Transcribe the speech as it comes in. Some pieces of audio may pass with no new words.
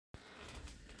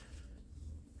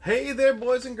Hey there,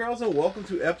 boys and girls, and welcome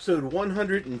to episode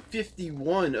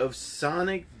 151 of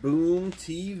Sonic Boom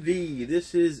TV.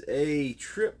 This is a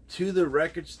trip to the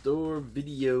record store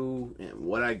video and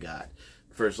what I got.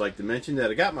 First, I'd like to mention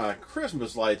that I got my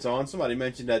Christmas lights on. Somebody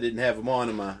mentioned I didn't have them on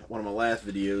in one of my last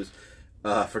videos.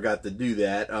 Forgot to do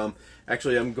that.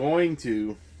 Actually, I'm going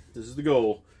to, this is the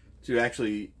goal, to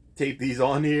actually tape these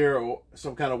on here or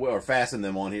some kind of way, or fasten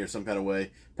them on here some kind of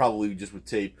way, probably just with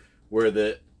tape, where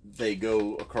they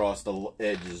go across the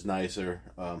edges nicer.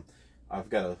 I've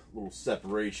got a little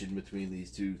separation between these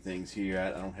two things here.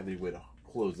 I don't have any way to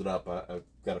close it up. I've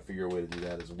got to figure a way to do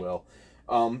that as well.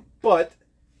 But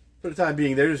for the time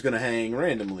being, they're just going to hang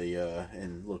randomly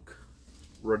and look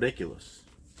ridiculous,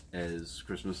 as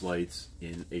Christmas lights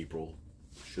in April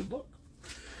should look.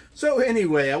 So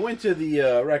anyway, I went to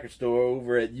the record store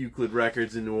over at Euclid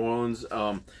Records in New Orleans,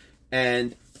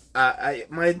 and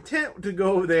my intent to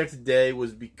go over there today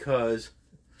was because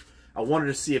I wanted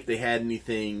to see if they had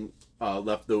anything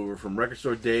left over from Record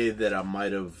Store Day that I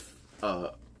might have,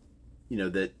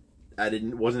 that I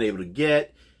wasn't able to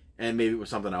get, and maybe it was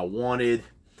something I wanted.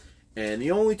 And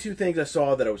the only two things I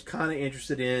saw that I was kind of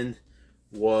interested in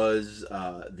was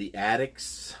the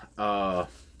Addicts. Can't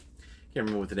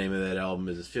remember what the name of that album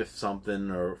is. It's Fifth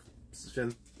something, or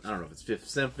Fifth, I don't know if it's Fifth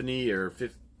Symphony or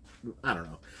Fifth, I don't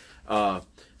know.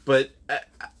 But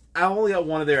I only got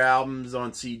one of their albums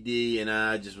on CD, and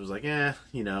I just was like,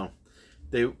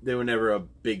 they were never a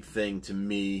big thing to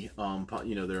me.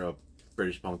 They're a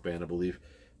British punk band, I believe.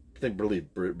 I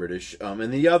believe British.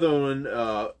 And the other one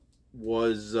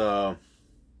was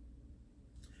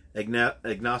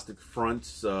Agnostic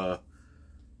Front's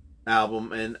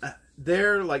album, and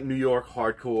they're like New York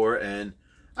hardcore, and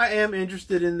I am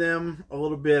interested in them a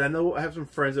little bit. I know I have some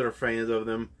friends that are fans of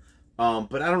them.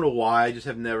 But I don't know why. I just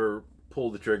have never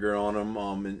pulled the trigger on them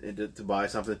and to buy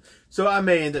something. So I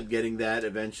may end up getting that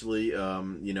eventually.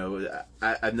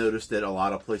 I've noticed that a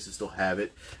lot of places still have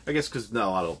it. I guess because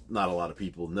not a lot of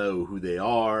people know who they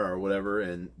are or whatever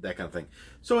and that kind of thing.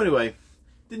 So anyway,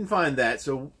 didn't find that.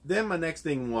 So then my next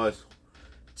thing was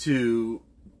to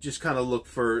just kind of look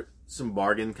for some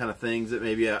bargain kind of things that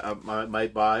maybe I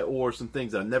might buy, or some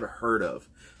things that I've never heard of.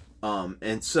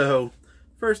 And so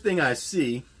first thing I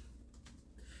see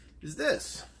is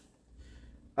this.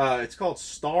 It's called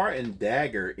Star and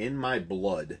Dagger in My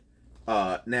Blood.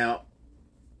 Now,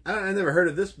 I've never heard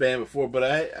of this band before, but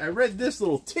I read this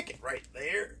little ticket right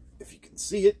there, if you can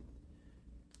see it.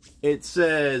 It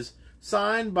says,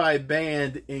 signed by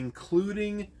band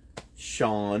including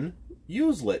Sean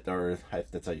Euclid, or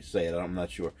if that's how you say it, I'm not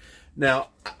sure. Now,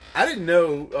 I didn't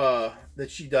know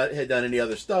that she had done any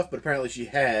other stuff, but apparently she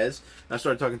has. And I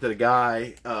started talking to the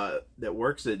guy that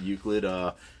works at Euclid.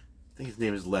 I think his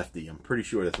name is Lefty. I'm pretty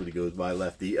sure that's what he goes by,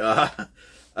 Lefty.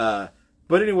 But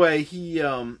anyway, he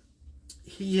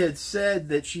had said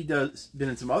that she been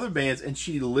in some other bands, and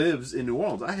she lives in New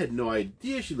Orleans. I had no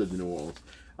idea she lived in New Orleans.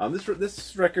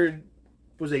 This record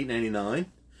was $8.99.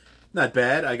 Not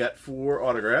bad. I got 4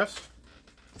 autographs.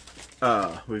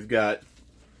 We've got.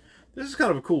 This is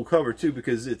kind of a cool cover too,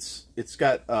 because it's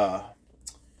got what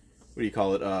do you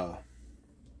call it?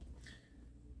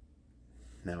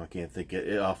 Now I can't think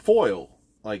it. Foil,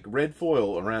 like red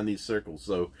foil around these circles.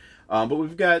 So, but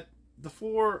we've got the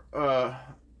 4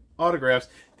 autographs.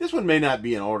 This one may not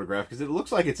be an autograph because it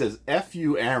looks like it says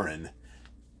 "F.U. Aaron."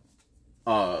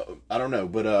 I don't know,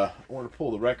 but I want to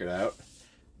pull the record out.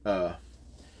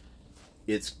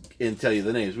 It's and tell you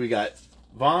the names. We got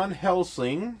Von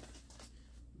Helsing,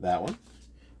 that one.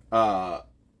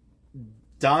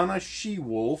 Donna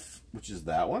She-Wolf, which is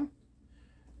that one.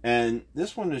 And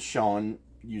this one is Sean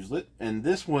Euclid. And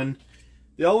this one,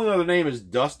 the only other name is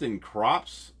Dustin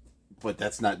Crops, but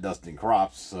that's not Dustin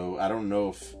Crops, so I don't know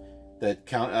if that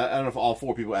count. I don't know if all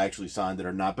 4 people actually signed it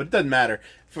or not, but it doesn't matter.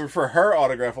 For her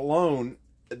autograph alone,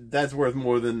 that's worth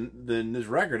more than this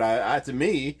record. To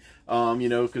me,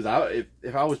 because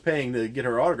if I was paying to get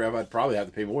her autograph, I'd probably have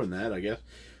to pay more than that, I guess.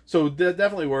 So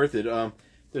definitely worth it.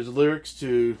 There's lyrics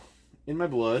to "In My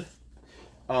Blood."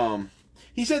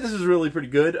 He said this is really pretty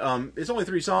good. It's only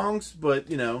 3 songs, but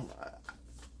he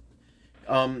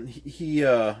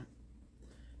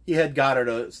had got her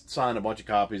to sign a bunch of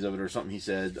copies of it or something. He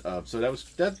said so that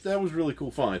was really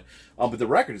cool find. But the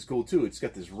record is cool too. It's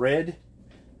got this red,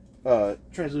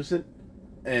 translucent,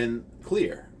 and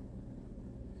clear.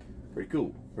 Pretty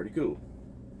cool. Pretty cool.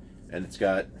 And it's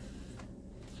got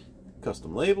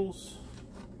custom labels,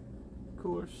 of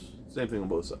course. Same thing on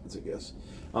both sides, I guess.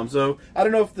 So I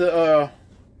don't know if the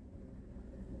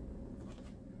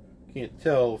Can't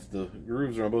tell if the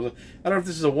grooves are on both sides. I don't know if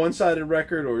this is a one-sided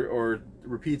record or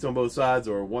repeats on both sides,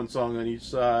 or one song on each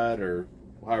side, or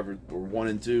however, or 1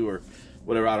 and 2 or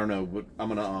whatever. I don't know, but I'm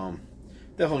gonna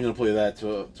definitely gonna play that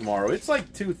tomorrow. It's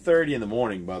like 2:30 in the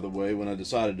morning, by the way, when I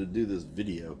decided to do this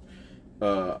video.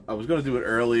 I was gonna do it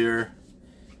earlier,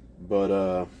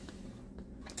 but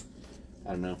I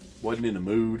don't know, wasn't in the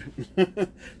mood.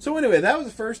 So anyway, that was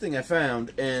the first thing I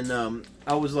found, and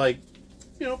I was like,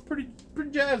 you know, pretty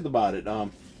jazzed about it.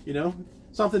 You know,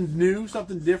 something new,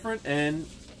 something different, and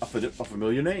a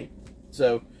familiar name.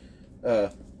 So,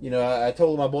 you know, I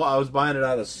told him I was buying it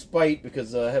out of spite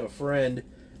because I have a friend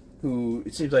who,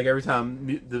 it seems like every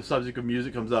time the subject of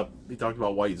music comes up, he talked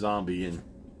about White Zombie, and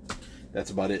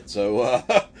that's about it. So,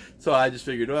 so I just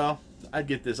figured, well, I'd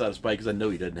get this out of spite because I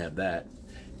know he doesn't have that.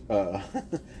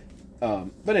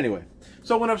 But anyway,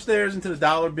 so I went upstairs into the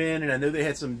dollar bin, and I knew they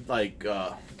had some, like,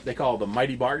 they call it the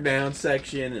Mighty Bark Down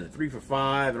section, and a 3 for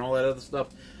 $5 and all that other stuff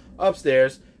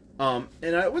upstairs.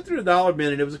 And I went through the dollar bin,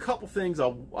 and there was a couple things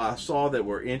I saw that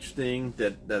were interesting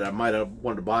that I might have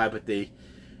wanted to buy, but they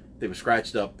were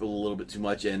scratched up a little bit too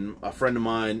much. And a friend of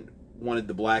mine wanted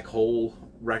the Black Hole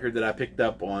record that I picked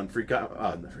up on not Free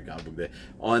Comic Book Day,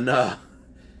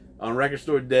 on Record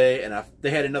Store Day, and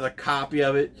they had another copy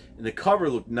of it, and the cover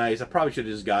looked nice. I probably should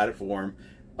have just got it for him,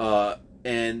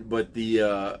 but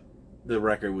the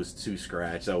record was too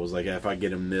scratched. I was like, if I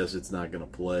get him this, it's not gonna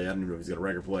play. I don't even know if he's got a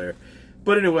record player.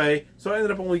 But anyway, so I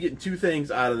ended up only getting 2 things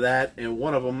out of that, and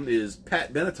one of them is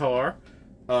Pat Benatar,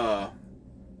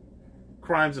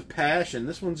 Crimes of Passion.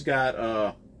 This one's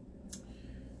got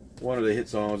one of the hit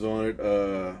songs on it.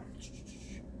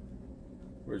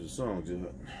 Where's the songs in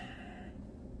it?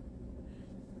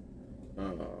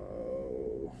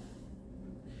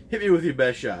 Hit Me With Your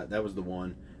Best Shot. That was the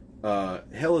one.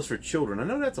 Hell Is for Children. I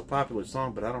know that's a popular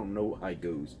song, but I don't know how it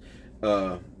goes.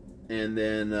 And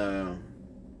then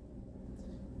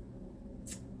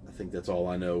I think that's all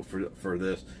I know for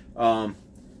this.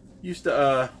 Used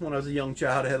to when I was a young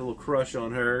child, I had a little crush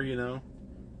on her. You know,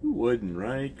 who wouldn't,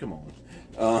 right? Come on.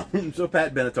 So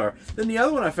Pat Benatar. Then the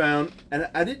other one I found, and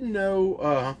I didn't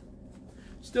know.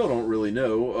 Still don't really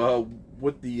know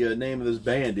what the name of this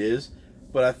band is,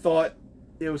 but I thought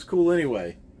it was cool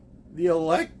anyway.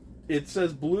 It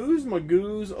says Blues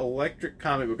Magoo's Electric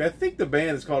Comic Book. I think the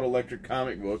band is called Electric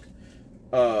Comic Book.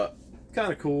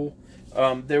 Kind of cool.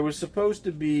 There was supposed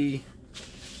to be,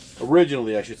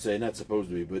 originally I should say, not supposed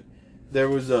to be, but there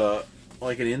was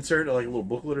like an insert, like a little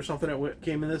booklet or something that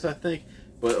came in this, I think.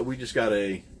 But we just got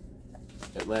a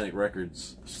Atlantic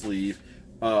Records sleeve.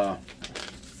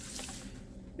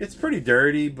 It's pretty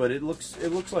dirty, but it looks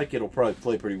like it'll probably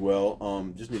play pretty well.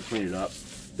 Just need to clean it up.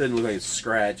 Doesn't look like it's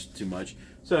scratched too much.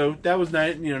 So that was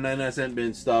 99-cent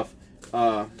bin stuff.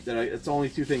 It's only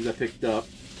 2 things I picked up.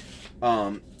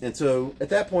 And so at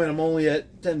that point I'm only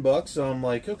at $10, so I'm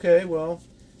like, okay, well,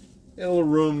 got a little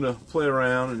room to play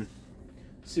around and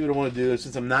see what I want to do.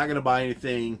 Since I'm not going to buy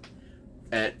anything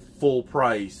at full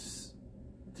price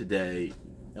today,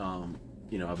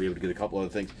 you know, I'll be able to get a couple other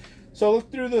things. So I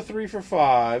looked through the 3 for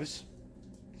 $5s,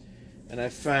 and I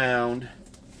found,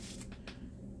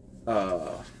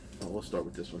 well, we'll start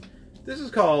with this one. This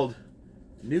is called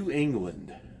New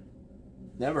England.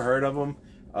 Never heard of them.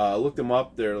 Looked them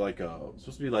up. They're like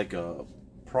supposed to be like a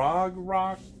prog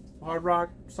rock, hard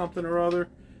rock, something or other.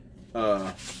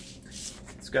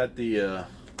 It's got the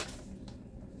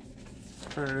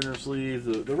turn inner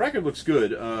sleeve. The record looks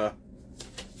good. Again,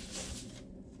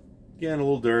 a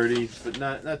little dirty, but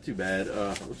not too bad.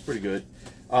 Looks pretty good.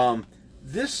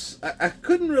 This I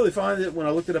couldn't really find it when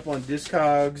I looked it up on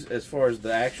Discogs as far as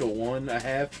the actual one I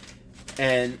have,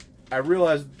 and I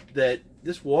realized that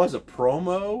this was a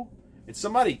promo, and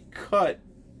somebody cut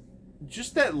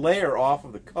just that layer off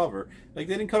of the cover. Like,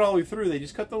 they didn't cut all the way through; they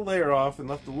just cut the layer off and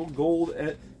left the little gold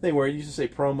thing where it used to say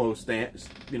promo stamp,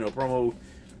 you know, promo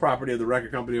property of the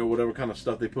record company or whatever kind of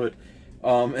stuff they put.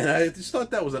 And I just thought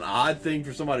that was an odd thing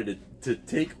for somebody to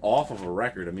take off of a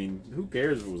record. I mean, who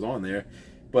cares if it was on there?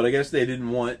 But I guess they didn't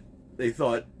want, they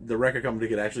thought the record company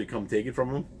could actually come take it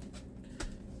from them.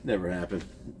 Never happened.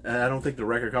 And I don't think the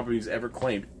record companies ever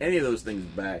claimed any of those things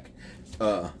back.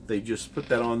 They just put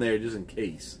that on there just in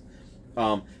case.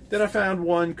 Then I found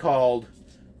one called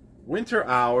Winter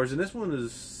Hours, and this one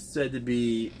is said to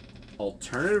be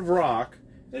alternative rock.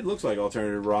 It looks like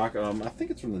alternative rock. I think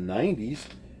it's from the 90s.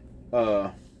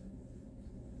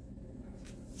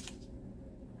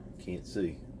 Can't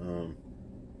see.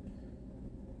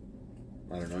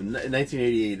 I don't know.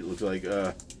 1988 it looks like.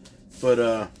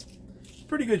 But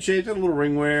pretty good shape. Got a little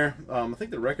ring wear. I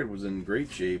think the record was in great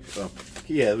shape.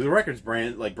 Yeah, the record's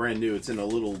brand new. It's in a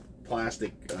little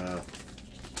plastic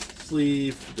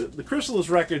sleeve. The Chrysalis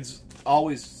records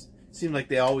always seemed like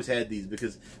they always had these,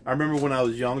 because I remember when I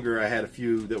was younger, I had a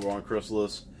few that were on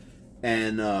Chrysalis,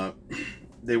 and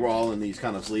they were all in these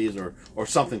kind of sleeves or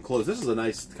something close. This is a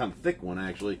nice kind of thick one,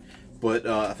 actually, but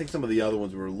I think some of the other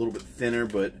ones were a little bit thinner,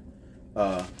 but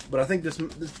I think this,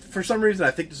 for some reason,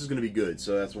 I think this is going to be good,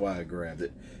 so that's why I grabbed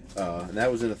it. And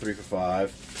that was in a 3 for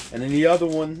 $5. And then the other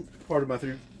one, part of my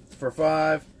 3 for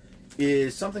 $5,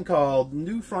 is something called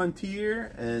New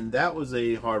Frontier, and that was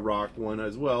a hard rock one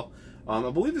as well. I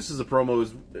believe this is a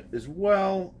promo as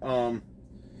well,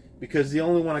 because the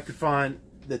only one I could find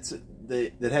that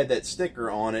had that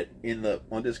sticker on it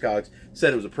on Discogs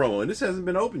said it was a promo, and this hasn't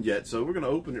been opened yet, so we're going to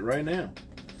open it right now.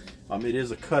 It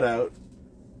is a cutout.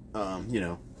 You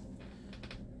know,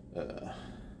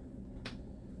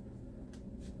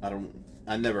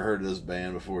 I never heard of this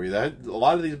band before either. A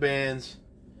lot of these bands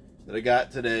that I got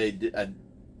today, I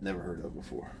never heard of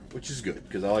before, which is good,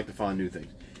 because I like to find new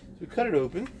things. So we cut it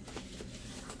open,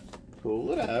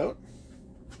 pull it out.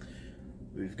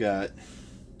 We've got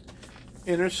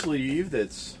inner sleeve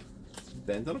that's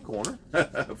bent on a corner,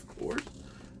 of course.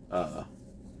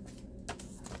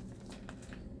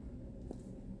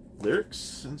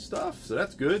 Lyrics and stuff, so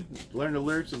that's good. Learn the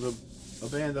lyrics of a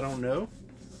band I don't know.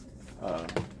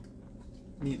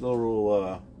 Neat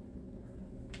little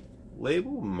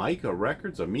label, Mika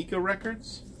Records. I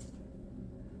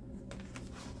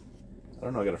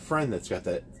don't know, I got a friend that's got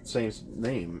that same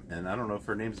name, and I don't know if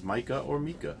her name's Micah or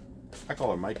Mika. I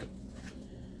call her Micah,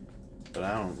 but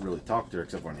I don't really talk to her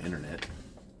except on the internet.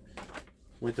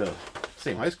 Went to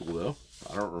same high school though.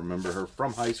 I don't remember her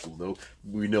from high school though.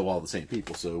 We know all the same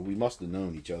people, so we must have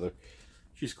known each other.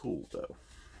 She's cool though.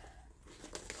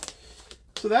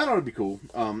 So that ought to be cool.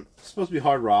 It's supposed to be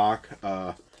hard rock.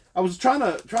 I was trying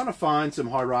to find some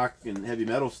hard rock and heavy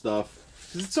metal stuff,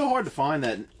 because it's so hard to find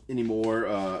that anymore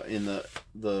in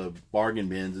the bargain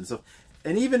bins and stuff,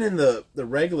 and even in the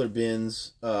regular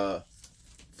bins,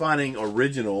 finding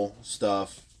original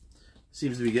stuff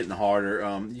seems to be getting harder.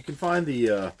 You can find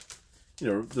the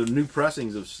the new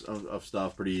pressings of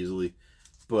stuff pretty easily,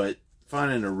 but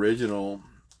finding original,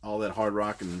 all that hard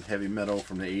rock and heavy metal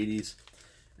from the 80s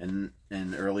and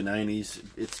early 90s,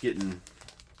 it's getting,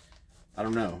 I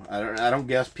don't know. I don't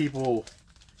guess people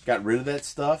got rid of that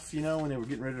stuff, when they were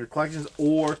getting rid of their collections,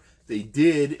 or they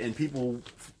did and people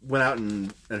went out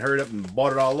and hurried up and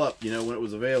bought it all up, when it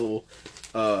was available,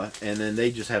 and then they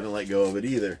just haven't let go of it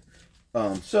either.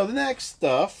 So the next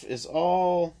stuff is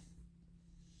all,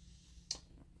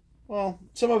 well,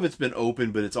 some of it's been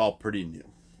open, but it's all pretty new.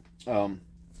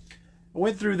 I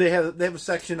went through, they have a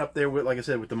section up there with, like I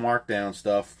said, with the markdown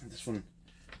stuff. This one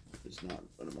is not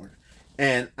a mark.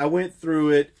 And I went through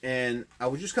it, and I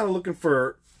was just kind of looking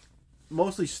for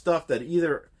mostly stuff that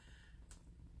either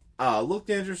looked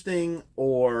interesting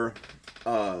or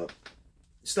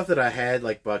stuff that I had,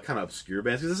 like, by kind of obscure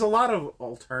bands. Because there's a lot of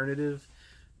alternative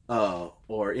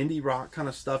or indie rock kind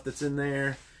of stuff that's in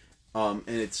there. And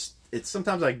it's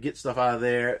sometimes I get stuff out of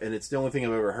there, and it's the only thing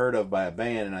I've ever heard of by a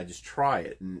band, and I just try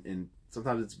it. And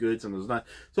sometimes it's good, sometimes it's not.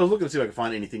 So I was looking to see if I could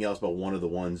find anything else but one of the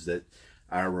ones that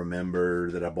I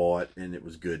remember that I bought, and it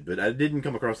was good. But I didn't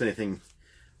come across anything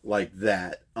like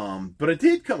that. But I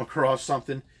did come across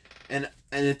something, and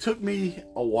it took me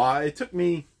a while. It took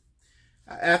me,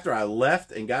 after I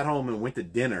left and got home and went to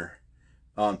dinner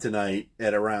tonight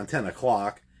at around 10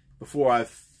 o'clock, before I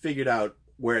figured out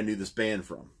where I knew this band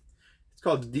from. It's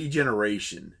called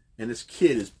Degeneration, and this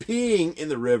kid is peeing in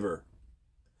the river.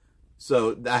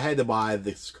 So I had to buy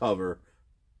this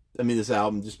this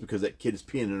album, just because that kid is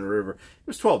peeing in the river. It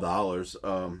was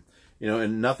 $12,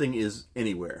 and nothing is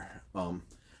anywhere. I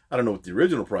don't know what the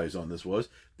original price on this was,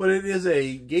 but it is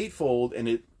a gatefold, and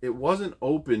it wasn't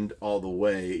opened all the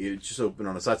way. It's just open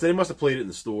on the side. So they must have played it in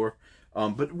the store.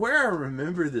 But where I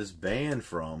remember this band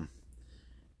from,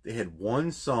 they had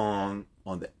one song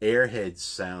on the Airheads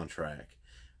soundtrack.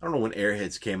 I don't know when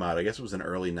Airheads came out. I guess it was in the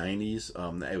early 90s.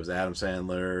 It was Adam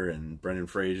Sandler and Brendan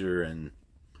Fraser and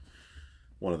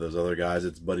one of those other guys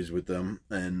that's buddies with them.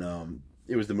 And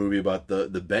it was the movie about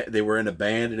they were in a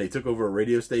band and they took over a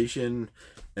radio station.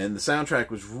 And the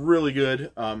soundtrack was really good.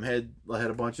 Had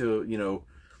a bunch of,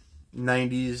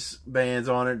 90s bands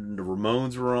on it. And the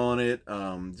Ramones were on it.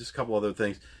 Just a couple other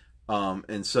things.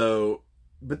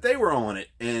 But they were on it.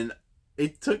 And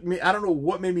it took me, I don't know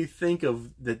what made me think of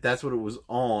that's what it was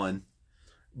on,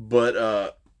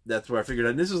 but that's where I figured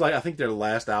out. And this is, like, I think their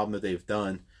last album that they've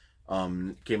done.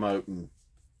 Came out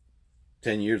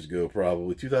 10 years ago,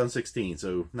 probably 2016.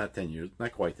 So not 10 years,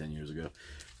 not quite 10 years ago.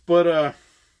 But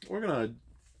we're gonna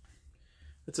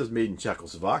It says made in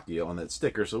Czechoslovakia on that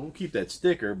sticker, so we'll keep that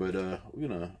sticker, but we're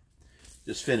gonna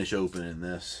just finish opening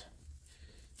this.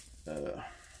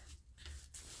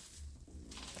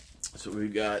 So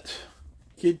we've got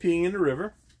Kid Peeing in the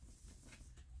River.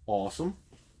 Awesome.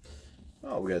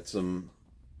 Oh, we got some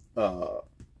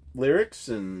lyrics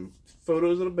and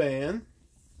photos of the band.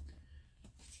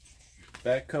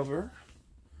 Back cover.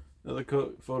 Another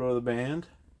photo of the band.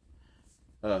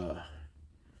 Of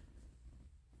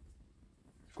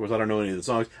course, I don't know any of the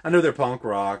songs. I know they're punk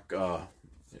rock. What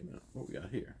we got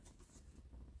here?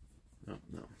 No.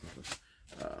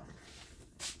 The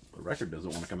record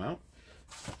doesn't want to come out.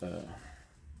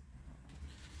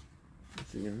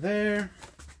 Nothing in there.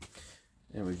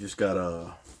 And we've just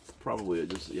got probably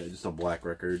just a black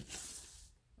record.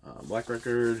 Black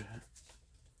record.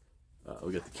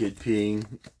 We got the Kid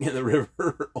Peeing in the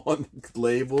River on the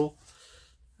label.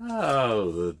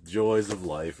 Oh, the joys of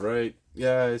life, right,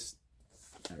 guys?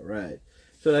 All right.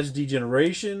 So that's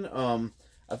Degeneration. I'm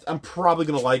probably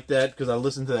gonna like that because I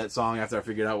listened to that song after I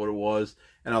figured out what it was,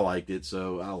 and I liked it.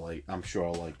 So I'm sure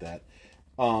I'll like that.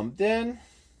 Then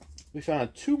we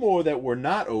found two more that were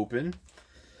not open.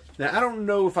 Now I don't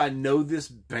know if I know this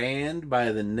band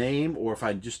by the name or if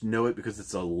I just know it because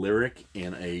it's a lyric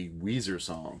in a Weezer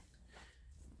song.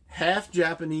 Half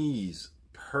Japanese,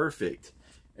 perfect.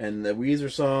 And the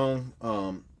Weezer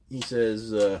song, he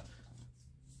says,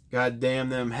 "God damn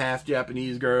them half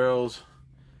Japanese girls."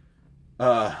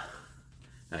 I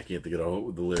can't think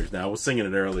of the lyrics now. I was singing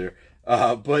it earlier.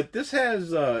 But this has,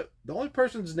 the only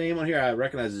person's name on here I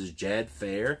recognize is Jad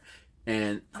Fair.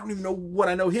 And I don't even know what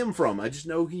I know him from. I just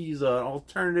know he's an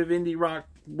alternative indie rock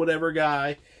whatever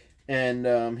guy.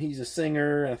 And he's a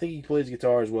singer. I think he plays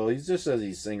guitar as well. He just says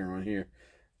he's a singer on here.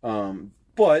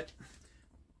 But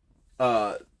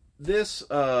this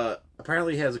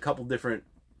apparently has a couple different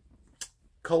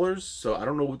colors, so I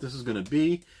don't know what this is going to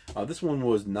be. This one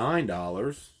was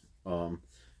 $9.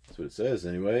 That's what it says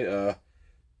anyway.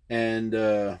 And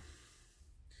this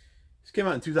came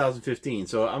out in 2015,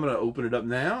 so I'm going to open it up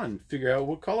now and figure out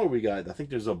what color we got. I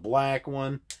think there's a black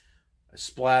one, a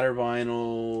splatter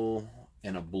vinyl,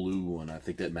 and a blue one. I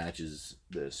think that matches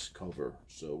this cover.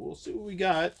 So we'll see what we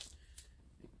got.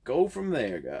 Go from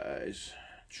there, guys.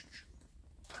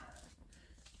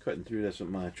 Cutting through this with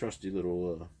my trusty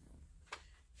little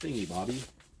thingy bobby.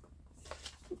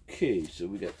 Okay, so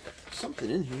we got something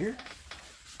in here.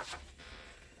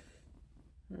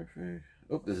 Perfect.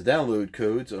 Oh, there's a download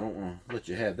code, so I don't want to let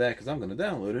you have that because I'm going to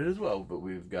download it as well. But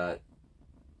we've got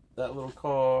that little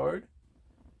card.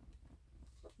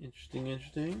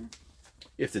 Interesting.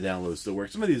 If the downloads still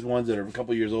work. Some of these ones that are a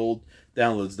couple years old,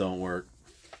 downloads don't work.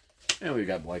 And we've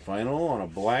got black vinyl on a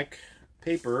black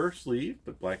paper sleeve,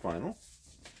 but black vinyl.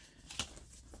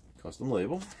 Custom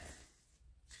label. Of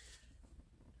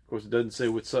course, it doesn't say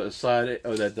what side.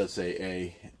 Oh, that does say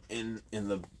A in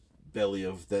the belly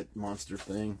of that monster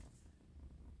thing.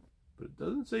 But it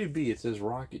doesn't say B. It says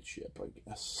rocket ship, I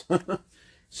guess.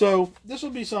 So this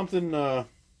will be something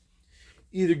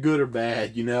either good or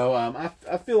bad. You know,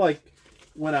 I feel like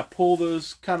when I pull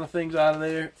those kind of things out of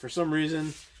there, for some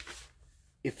reason,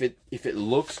 if it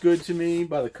looks good to me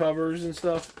by the covers and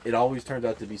stuff, it always turns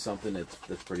out to be something that's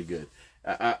pretty good.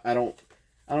 I don't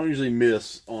usually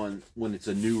miss on when it's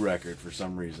a new record for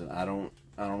some reason. I don't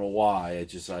know why. I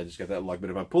just got that luck.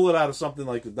 But if I pull it out of something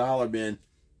like the dollar bin,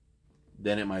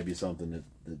 then it might be something that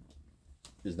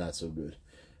is not so good.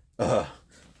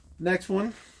 Next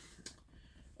one.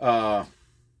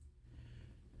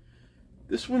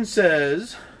 This one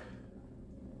says,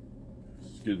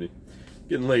 excuse me,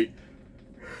 getting late.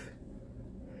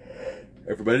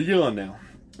 Everybody yelling now.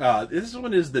 This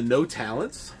one is the No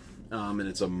Talents. And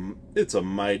it's a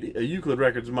Euclid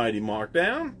Records Mighty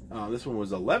Markdown. This one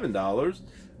was $11.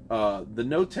 The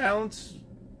No Talents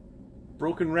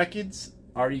Broken Records,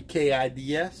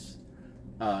 REKIDS,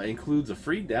 includes a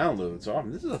free download. So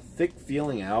this is a thick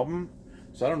feeling album.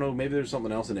 So I don't know, maybe there's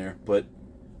something else in there, but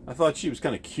I thought she was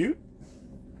kind of cute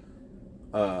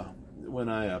when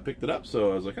I picked it up.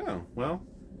 So I was like, oh, well,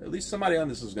 at least somebody on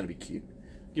this is going to be cute.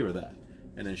 Give her that.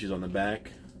 And then she's on the back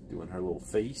doing her little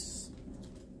face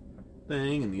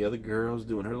thing, and the other girl's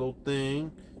doing her little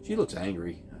thing. She looks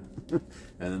angry. And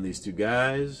then these two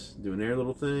guys doing their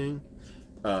little thing.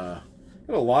 Got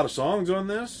a lot of songs on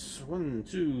this. 1,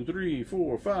 2, 3,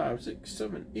 4, 5, 6,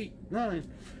 7, 8,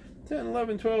 9, 10,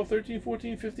 11, 12, 13,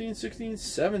 14, 15, 16,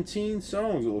 17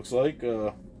 songs, it looks like.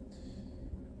 I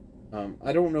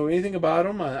don't know anything about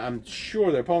them. I'm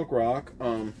sure they're punk rock.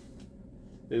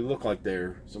 They look like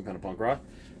they're some kind of punk rock.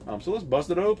 So let's bust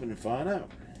it open and find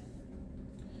out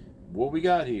what we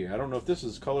got here. I don't know if this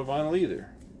is color vinyl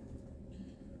either.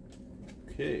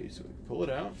 Okay, so we pull it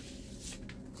out.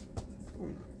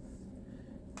 Ooh,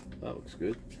 that looks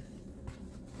good.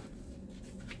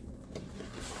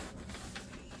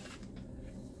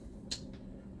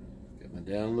 Got my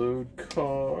download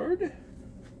card.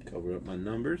 Cover up my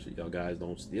numbers so y'all guys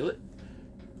don't steal it.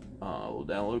 Little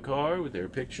download card with their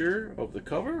picture of the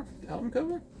cover, the album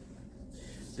cover.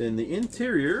 Then the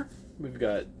interior, we've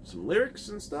got some lyrics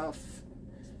and stuff.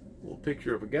 A little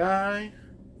picture of a guy.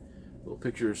 A little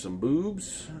picture of some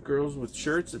boobs. Girls with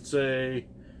shirts that say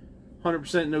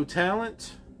 100% no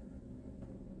talent.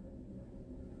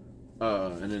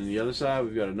 And then the other side,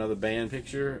 we've got another band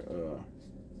picture.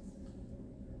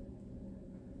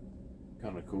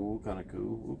 Kind of cool, kind of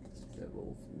cool. Oops, got a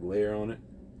little glare on it.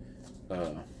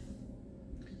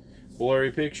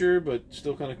 Blurry picture, but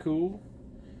still kind of cool.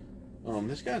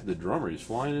 This guy's the drummer. He's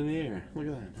flying in the air. Look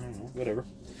at that. I don't know. Whatever.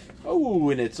 Oh,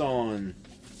 and it's on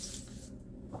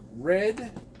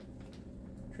red,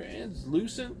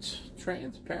 translucent,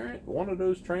 transparent. One of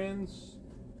those trans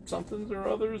somethings or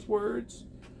others words.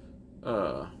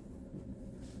 I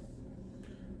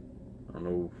don't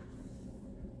know.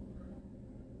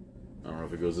 I don't know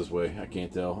if it goes this way. I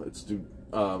can't tell. It's too.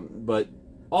 But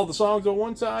all the songs on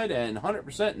one side and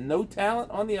 100% no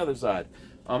talent on the other side.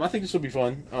 I think this will be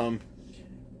fun.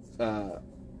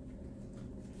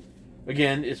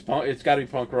 Again, it's got to be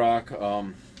punk rock.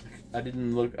 I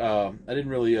didn't look. I didn't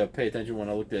really pay attention when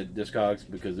I looked at Discogs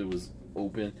because it was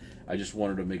open. I just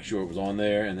wanted to make sure it was on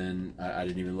there, and then I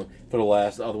didn't even look for the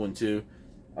other one too.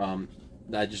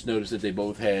 I just noticed that they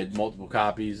both had multiple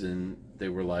copies, and they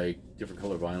were like different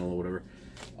color vinyl or whatever.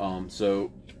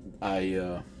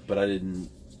 But I didn't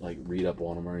like read up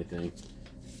on them or anything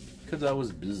because I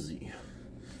was busy.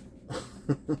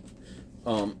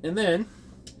 And then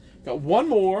got one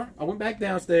more. I went back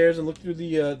downstairs and looked through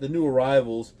the new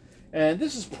arrivals, and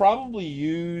this is probably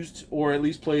used or at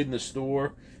least played in the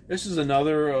store. This is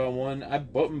another one I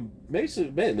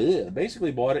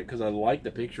basically bought it because I liked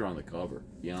the picture on the cover,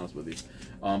 to be honest with you.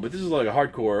 But this is like a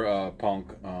hardcore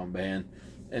punk band,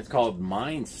 and it's called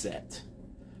Mindset.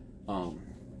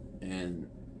 And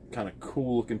kind of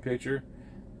cool looking picture.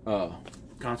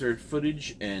 Concert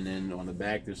footage, and then on the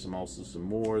back there's also some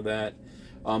more of that.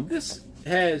 This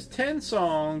has 10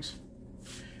 songs,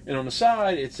 and on the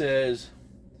side it says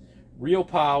Real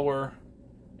Power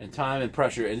and Time and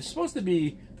Pressure, and it's supposed to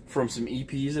be from some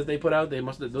EPs that they put out.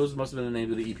 Those must have been the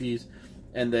names of the EPs,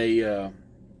 and they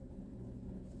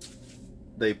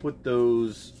put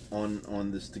those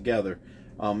on this together.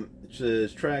 It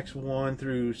says tracks 1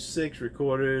 through 6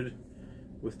 recorded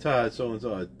with Todd so and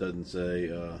so. It doesn't say.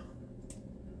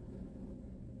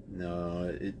 No,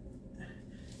 it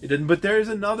didn't. But there is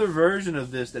another version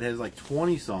of this that has like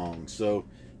 20 songs. So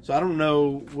I don't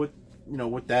know what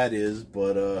that is,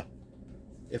 but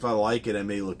if I like it, I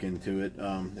may look into it.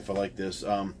 If I like this,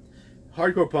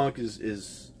 hardcore punk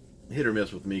is hit or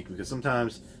miss with me because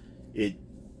sometimes it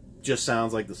just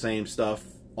sounds like the same stuff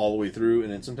all the way through,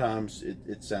 and then sometimes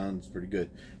it sounds pretty good.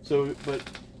 So, but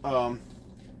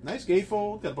nice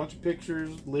gatefold, got a bunch of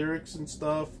pictures, lyrics, and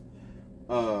stuff.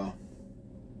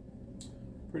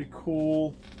 Pretty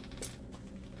cool.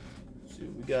 Let's see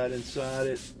what we got inside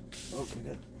it. Oh, we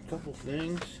got a couple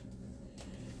things.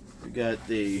 We got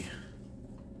the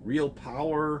Real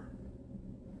Power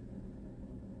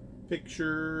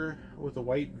picture with a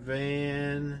white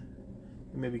van,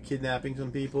 maybe kidnapping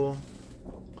some people.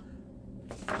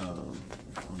 On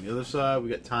the other side, we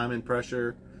got Time and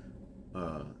Pressure.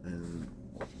 And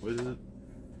what is it?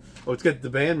 Oh, it's got the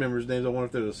band members' names. I wonder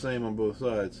if they're the same on both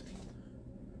sides.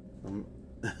 I'm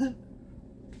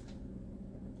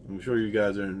sure you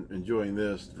guys are enjoying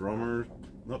this. Drummer,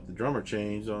 nope, the drummer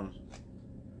changed on,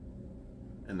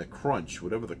 and the Crunch,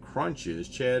 whatever the Crunch is.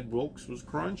 Chad Wilkes was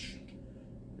Crunch,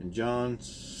 and John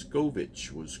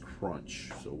Skovich was Crunch.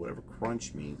 So whatever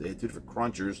Crunch means, they had two different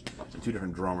crunchers and two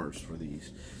different drummers for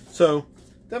these. So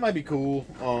that might be cool.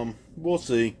 We'll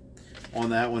see on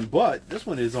that one. But this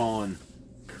one is on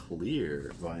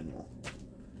clear vinyl.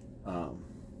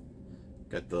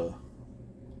 Got the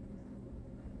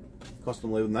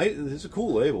custom label. It's a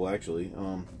cool label, actually.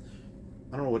 I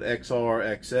don't know what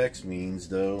XRXX means,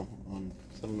 though. I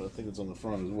think it's on the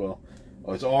front as well.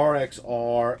 Oh, it's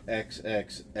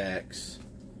RXRXXX.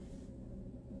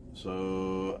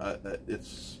 So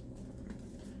it's.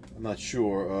 I'm not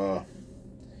sure.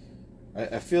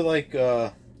 I feel like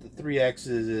the 3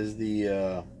 X's is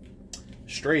the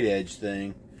straight edge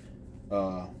thing.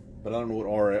 But I don't know what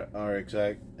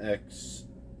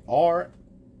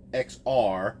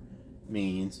RXR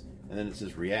means, and then it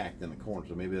says React in the corner,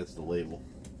 so maybe that's the label.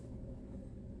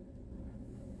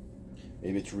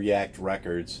 Maybe it's React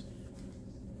Records.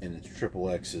 and it's triple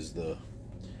X is the,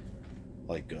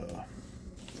 like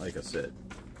I said,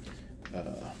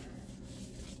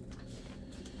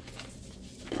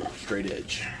 straight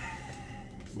edge,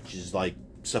 which is like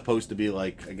supposed to be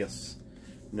like, I guess,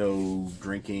 no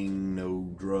drinking, no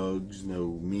drugs,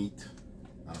 no meat.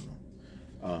 I don't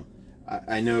know.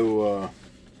 I know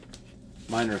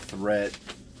Minor Threat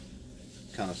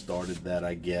kind of started that,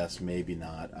 I guess. Maybe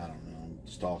not. I don't know. I'm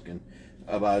just talking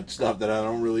about stuff that I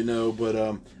don't really know.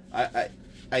 But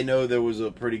I know there was a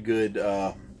pretty good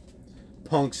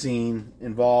punk scene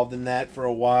involved in that for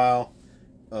a while.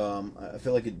 I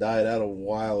feel like it died out a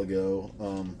while ago.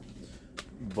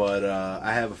 But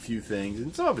I have a few things,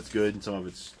 and some of it's good, and some of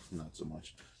it's not so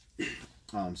much.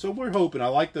 So we're hoping. I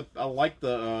like the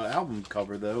album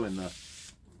cover though, and the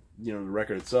the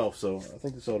record itself. So I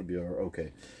think this ought to be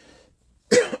okay.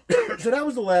 So that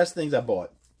was the last things I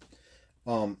bought.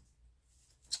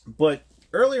 But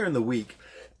earlier in the week,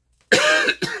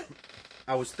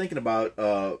 I was thinking about.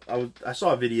 I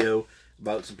saw a video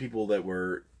about some people that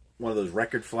were one of those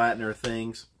record flattener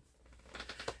things,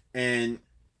 and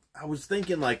I was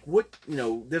thinking, like, what,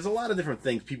 there's a lot of different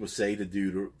things people say to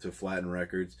do to flatten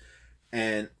records,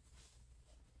 and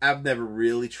I've never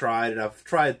really tried it. I've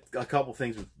tried a couple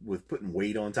things with putting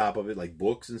weight on top of it, like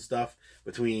books and stuff,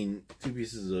 between two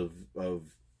pieces of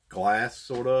glass,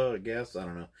 sort of, I guess. I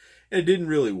don't know. And it didn't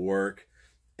really work.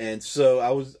 And so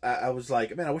I was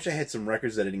like, man, I wish I had some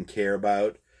records that I didn't care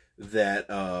about that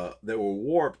were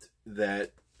warped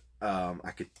that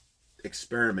I could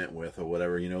experiment with or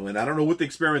whatever, and I don't know what the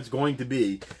experiment's going to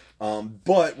be,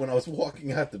 but when I was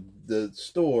walking out the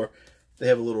store, they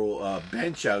have a little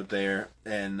bench out there,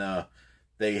 and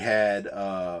they had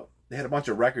a bunch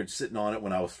of records sitting on it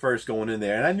when I was first going in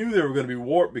there, and I knew they were going to be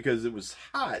warped because it was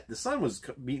hot. The sun was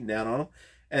beating down on them,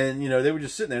 and they were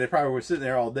just sitting there. They probably were sitting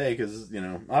there all day because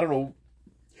I don't know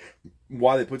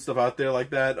why they put stuff out there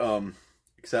like that,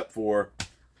 except for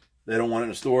they don't want it in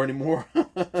the store anymore.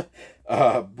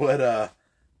 But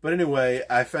anyway,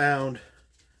 I found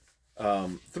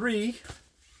 3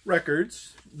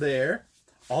 records there,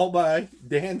 all by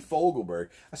Dan Fogelberg.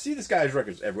 I see this guy's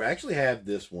records everywhere. I actually have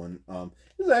this one.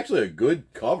 This is actually a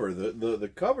good cover.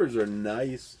 The covers are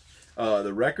nice.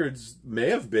 The records may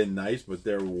have been nice, but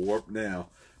they're warped now.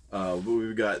 But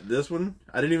we've got this one.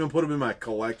 I didn't even put them in my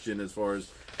collection as far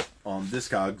as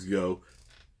Discogs go.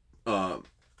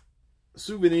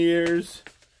 Souvenirs,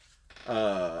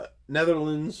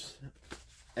 Netherlands,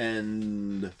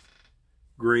 and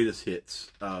Greatest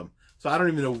Hits. So I don't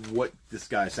even know what this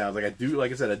guy sounds like.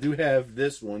 Like I said, I do have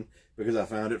this one because I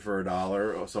found it for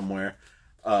 $1 or somewhere.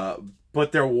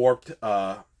 But they're warped.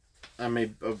 I may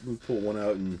pull one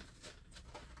out and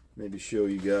maybe show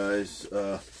you guys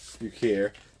if you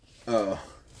care. Can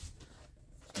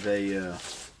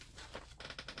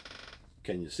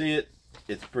you see it?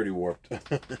 It's pretty warped.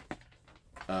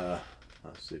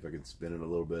 Let's see if I can spin it a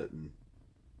little bit, and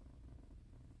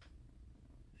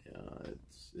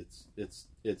yeah,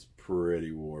 it's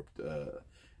pretty warped.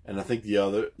 And I think the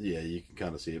other, yeah, you can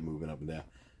kind of see it moving up and down.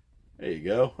 There you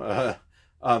go.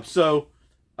 So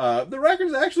the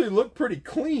records actually look pretty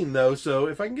clean though. So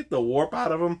if I can get the warp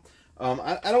out of them,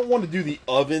 I don't want to do the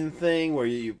oven thing where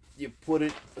you put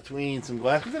it between some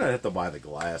glass, because then I'd have to buy the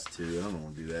glass too. I don't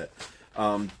want to do that.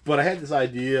 But I had this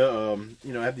idea, I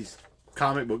have these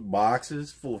comic book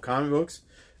boxes full of comic books,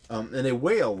 and they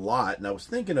weigh a lot, and I was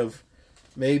thinking of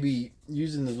maybe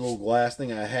using the little glass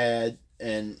thing I had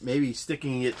and maybe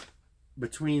sticking it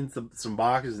between some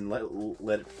boxes and let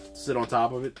it sit on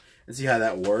top of it and see how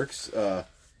that works,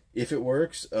 if it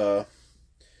works.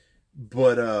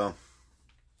 But I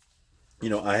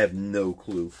have no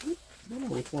clue. I don't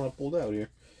know which one I pulled out here.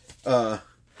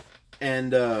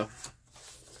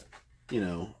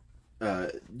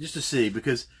 Just to see,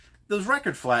 because those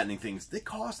record flattening things, they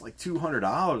cost like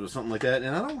 $200 or something like that,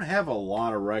 and I don't have a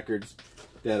lot of records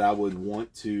that I would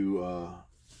want to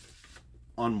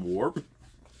unwarp,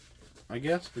 I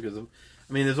guess, because I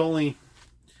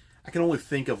can only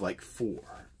think of like 4.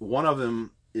 One of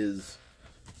them is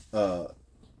a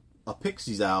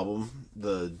Pixies album,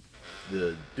 the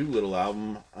Doolittle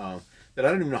album, that I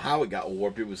don't even know how it got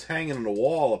warped. It was hanging on the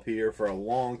wall up here for a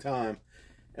long time.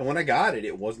 And when I got it,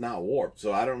 it was not warped.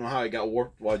 So I don't know how it got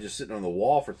warped while just sitting on the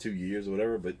wall for 2 years or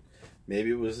whatever. But maybe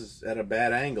it was at a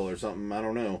bad angle or something. I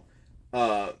don't know.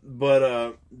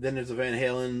 But then there's a Van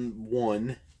Halen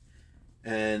 1.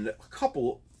 And a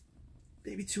couple,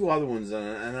 maybe 2 other ones.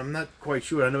 And I'm not quite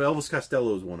sure. I know Elvis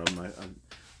Costello is one of them.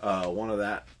 One of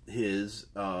that, his.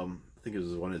 I think it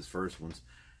was one of his first ones.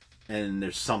 And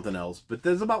there's something else. But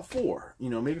there's about 4.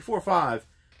 Maybe 4 or 5.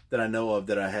 that I know of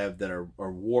that I have that are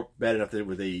warped bad enough that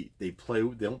where they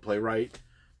don't play right.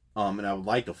 And I would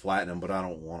like to flatten them, but I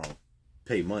don't want to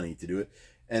pay money to do it.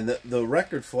 And the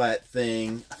record flat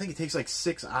thing, I think it takes like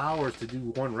 6 hours to do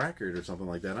one record or something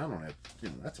like that. I don't have,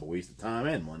 that's a waste of time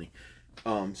and money.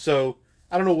 So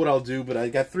I don't know what I'll do, but I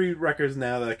got 3 records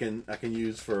now that I can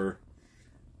use for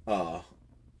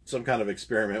some kind of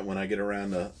experiment when I get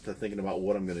around to thinking about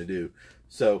what I'm going to do.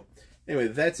 So anyway,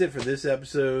 that's it for this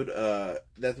episode.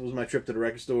 That was my trip to the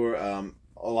record store.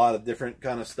 A lot of different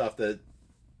kind of stuff that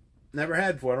never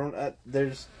had before.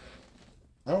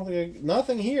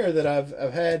 Nothing here that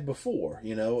I've had before,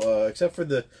 except for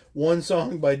the one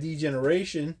song by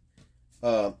Degeneration.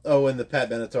 And the Pat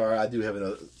Benatar. I do have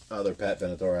other Pat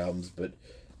Benatar albums, but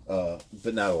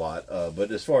not a lot.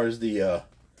 But as far as the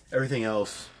everything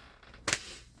else,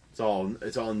 it's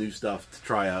all new stuff to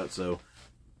try out. So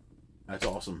that's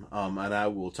awesome. And I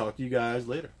will talk to you guys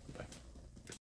later.